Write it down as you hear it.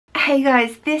Hey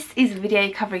guys, this is a video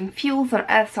covering fuels on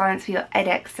earth science for your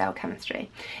Edexcel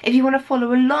chemistry. If you want to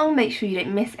follow along, make sure you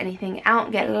don't miss anything out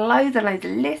and get loads and loads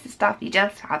of lists of stuff you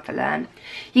just have to learn.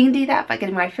 You can do that by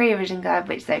getting my free revision guide,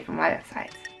 which is over on my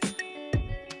website.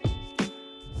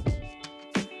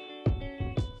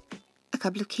 A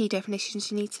couple of key definitions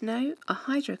you need to know. A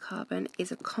hydrocarbon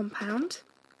is a compound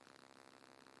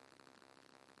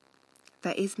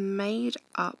that is made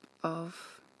up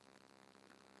of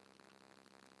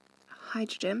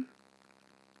hydrogen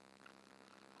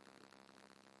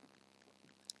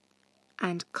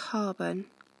and carbon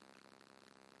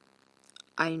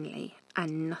only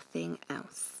and nothing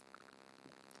else.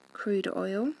 Crude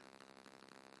oil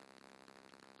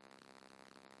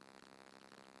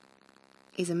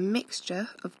is a mixture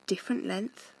of different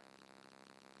length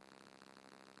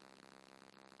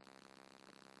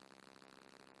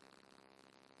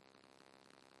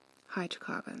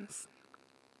hydrocarbons.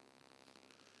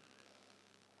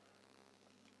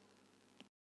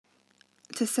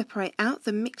 To separate out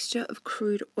the mixture of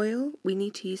crude oil, we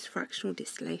need to use fractional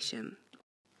distillation.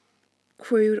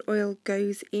 Crude oil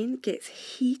goes in, gets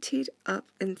heated up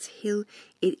until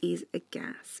it is a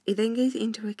gas. It then goes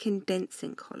into a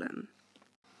condensing column.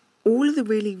 All of the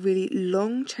really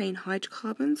long chain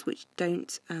hydrocarbons, which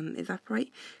don't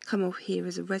evaporate, come off here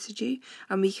as a residue,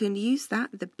 and we can use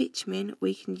that, the bitumen,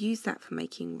 we can use that for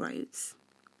making roads.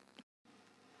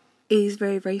 It is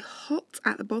very hot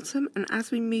at the bottom, and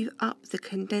as we move up the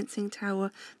condensing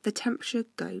tower, the temperature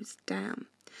goes down.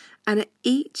 And at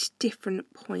each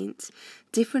different point,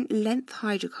 different length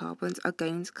hydrocarbons are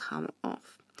going to come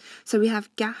off. So we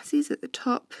have gases at the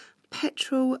top,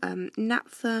 petrol,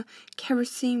 naphtha,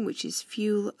 kerosene, which is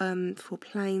fuel for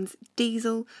planes,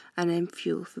 diesel, and then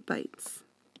fuel for boats.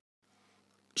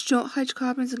 Short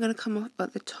hydrocarbons are going to come off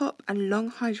at the top, and long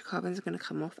hydrocarbons are going to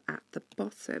come off at the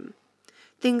bottom.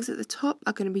 Things at the top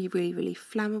are going to be really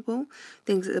flammable.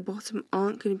 Things at the bottom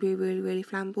aren't going to be really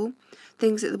flammable.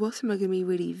 Things at the bottom are going to be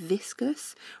really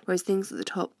viscous, whereas things at the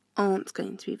top aren't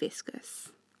going to be viscous.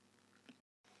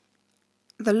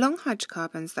 The long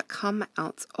hydrocarbons that come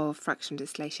out of fractional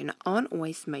distillation aren't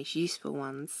always the most useful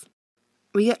ones.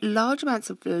 We get large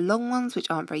amounts of long ones which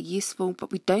aren't very useful,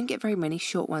 but we don't get very many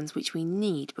short ones which we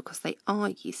need because they are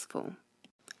useful.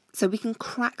 So we can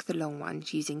crack the long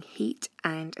ones using heat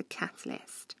and a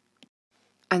catalyst.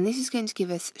 And this is going to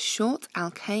give us short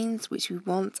alkanes, which we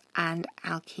want, and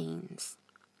alkenes.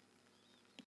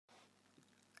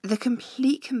 The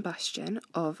complete combustion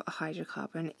of a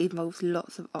hydrocarbon involves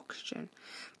lots of oxygen.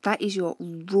 That is your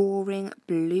roaring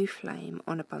blue flame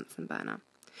on a Bunsen burner.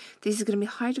 This is going to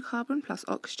be hydrocarbon plus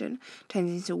oxygen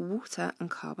turns into water and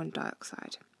carbon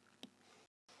dioxide.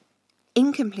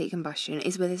 Incomplete combustion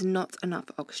is where there's not enough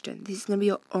oxygen. This is going to be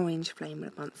your orange flame in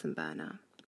a Bunsen burner.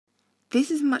 This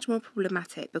is much more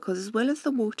problematic because as well as the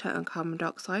water and carbon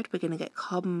dioxide, we're going to get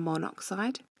carbon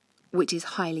monoxide, which is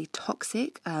highly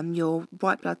toxic. Your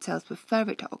white blood cells prefer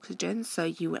it to oxygen, so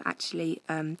you will actually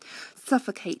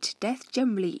suffocate to death,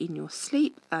 generally in your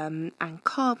sleep, and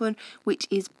carbon, which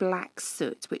is black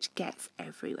soot, which gets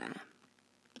everywhere.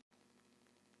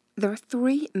 There are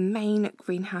three main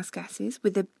greenhouse gases,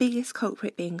 with the biggest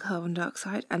culprit being carbon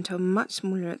dioxide and to a much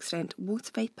smaller extent water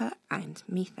vapour and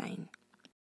methane.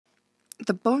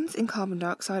 The bonds in carbon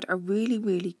dioxide are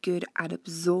really good at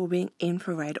absorbing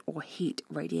infrared or heat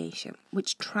radiation,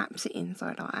 which traps it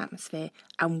inside our atmosphere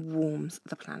and warms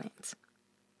the planet.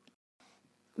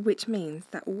 Which means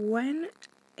that when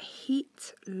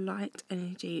heat, light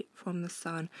energy from the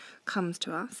sun comes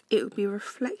to us, it will be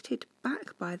reflected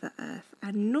back by the earth,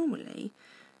 and normally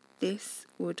this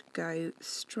would go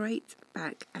straight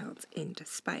back out into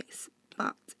space,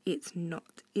 but it's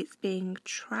not. It's being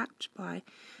trapped by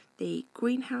the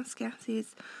greenhouse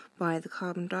gases, by the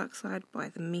carbon dioxide, by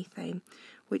the methane,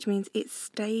 which means it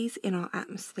stays in our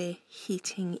atmosphere,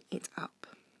 heating it up.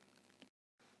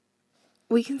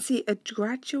 We can see a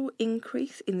gradual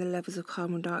increase in the levels of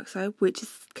carbon dioxide, which has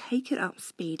taken up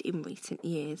speed in recent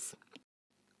years.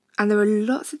 And there are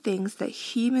lots of things that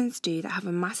humans do that have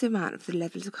a massive amount of the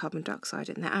levels of carbon dioxide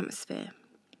in their atmosphere.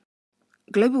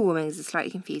 Global warming is a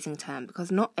slightly confusing term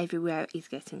because not everywhere is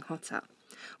getting hotter.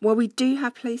 While we do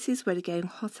have places where they're getting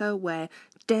hotter, where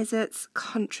deserts,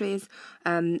 countries,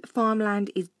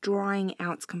 farmland is drying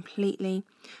out completely,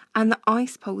 and the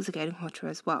ice poles are getting hotter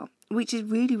as well, which is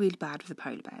really bad for the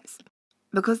polar bears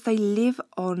because they live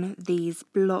on these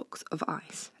blocks of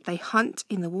ice. They hunt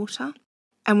in the water,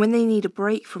 and when they need a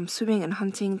break from swimming and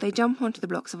hunting, they jump onto the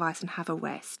blocks of ice and have a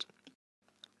rest.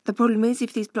 The problem is,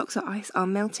 if these blocks of ice are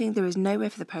melting, there is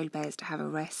nowhere for the polar bears to have a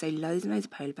rest, so loads and loads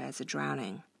of polar bears are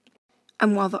drowning.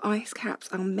 And while the ice caps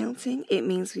are melting, it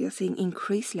means we are seeing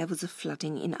increased levels of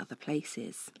flooding in other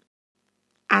places.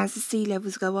 As the sea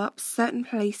levels go up, certain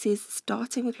places,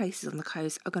 starting with places on the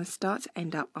coast, are going to start to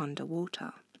end up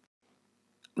underwater.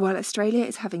 While Australia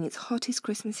is having its hottest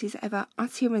Christmases ever,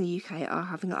 us here in the UK are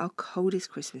having our coldest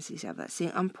Christmases ever,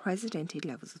 seeing unprecedented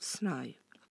levels of snow.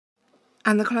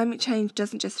 And the climate change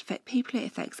doesn't just affect people, it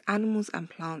affects animals and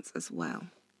plants as well.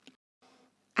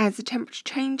 As the temperature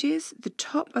changes, the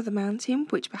top of the mountain,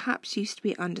 which perhaps used to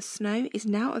be under snow, is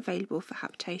now available for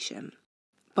habitation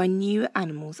by new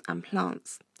animals and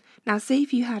plants. Now, say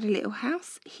if you had a little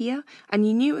house here and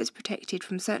you knew it was protected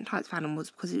from certain types of animals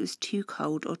because it was too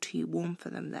cold or too warm for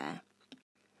them there.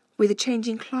 With a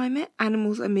changing climate,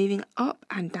 animals are moving up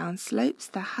and down slopes,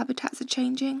 their habitats are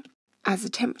changing as the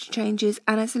temperature changes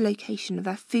and as the location of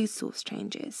their food source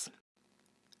changes.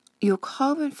 Your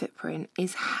carbon footprint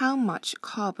is how much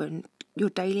carbon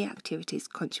your daily activities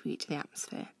contribute to the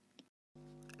atmosphere.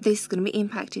 This is going to be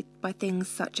impacted by things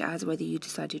such as whether you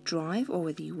decide to drive or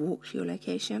whether you walk to your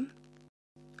location,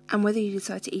 and whether you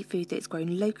decide to eat food that is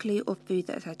grown locally or food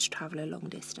that has had to travel a long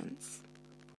distance.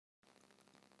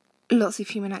 Lots of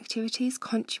human activities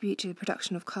contribute to the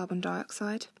production of carbon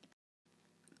dioxide.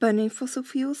 Burning fossil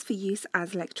fuels for use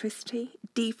as electricity,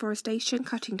 deforestation,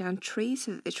 cutting down trees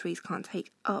so that the trees can't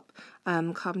take up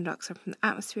carbon dioxide from the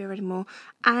atmosphere anymore,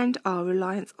 and our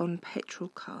reliance on petrol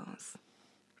cars.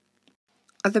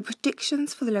 The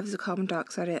predictions for the levels of carbon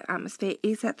dioxide in the atmosphere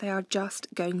is that they are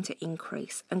just going to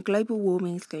increase, and global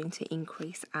warming is going to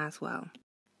increase as well,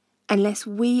 unless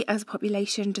we as a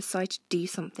population decide to do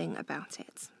something about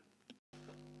it.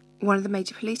 One of the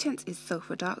major pollutants is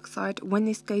sulfur dioxide. When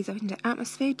this goes up into the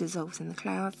atmosphere, dissolves in the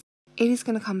clouds, it is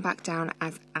going to come back down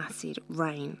as acid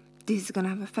rain. This is going to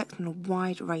have an effect on a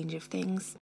wide range of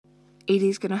things. It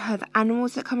is going to hurt the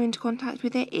animals that come into contact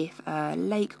with it if a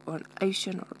lake or an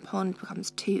ocean or a pond becomes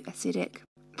too acidic.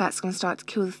 That's going to start to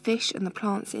kill the fish and the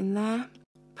plants in there.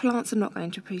 Plants are not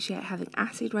going to appreciate having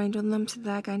acid rained on them, so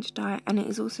they're going to die, and it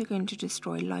is also going to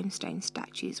destroy limestone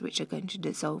statues, which are going to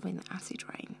dissolve in the acid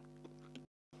rain.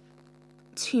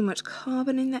 Too much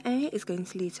carbon in the air is going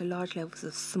to lead to large levels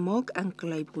of smog and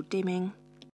global dimming.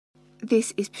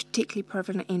 This is particularly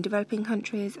prevalent in developing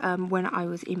countries. When I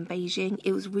was in Beijing,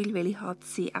 it was really hard to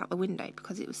see out the window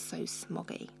because it was so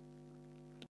smoggy.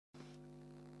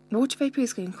 Water vapour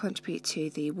is going to contribute to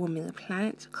the warming of the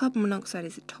planet. Carbon monoxide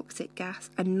is a toxic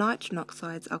gas, and nitrogen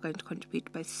oxides are going to contribute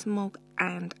to both smog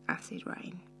and acid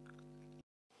rain.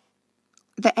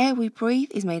 The air we breathe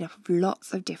is made up of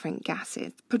lots of different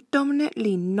gases,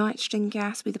 predominantly nitrogen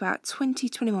gas with about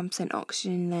 20-21%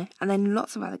 oxygen in there, and then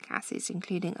lots of other gases,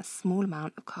 including a small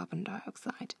amount of carbon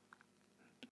dioxide.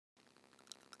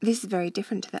 This is very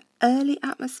different to the early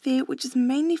atmosphere, which is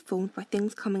mainly formed by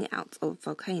things coming out of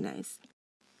volcanoes.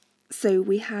 So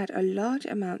we had a large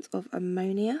amount of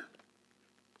ammonia,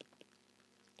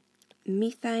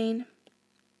 methane,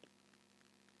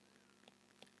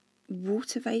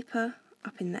 water vapour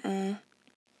up in the air,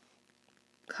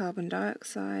 carbon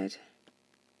dioxide.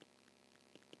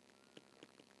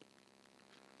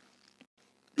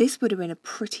 This would have been a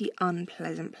pretty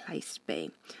unpleasant place to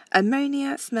be.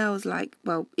 Ammonia smells like,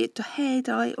 well, it's a hair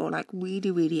dye or like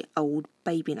really old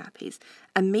baby nappies,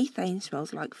 and methane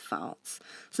smells like farts.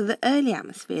 So the early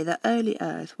atmosphere, the early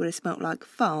Earth, would have smelt like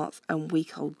farts and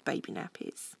weak old baby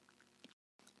nappies.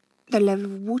 The level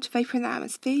of water vapour in the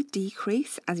atmosphere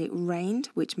decreased as it rained,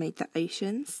 which made the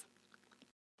oceans.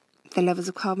 The levels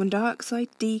of carbon dioxide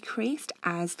decreased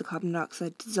as the carbon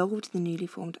dioxide dissolved in the newly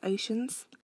formed oceans.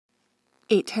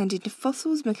 It turned into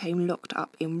fossils, became locked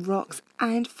up in rocks,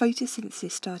 and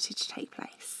photosynthesis started to take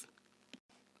place.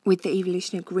 With the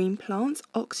evolution of green plants,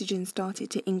 oxygen started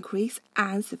to increase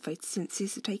as the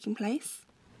photosynthesis was taking place.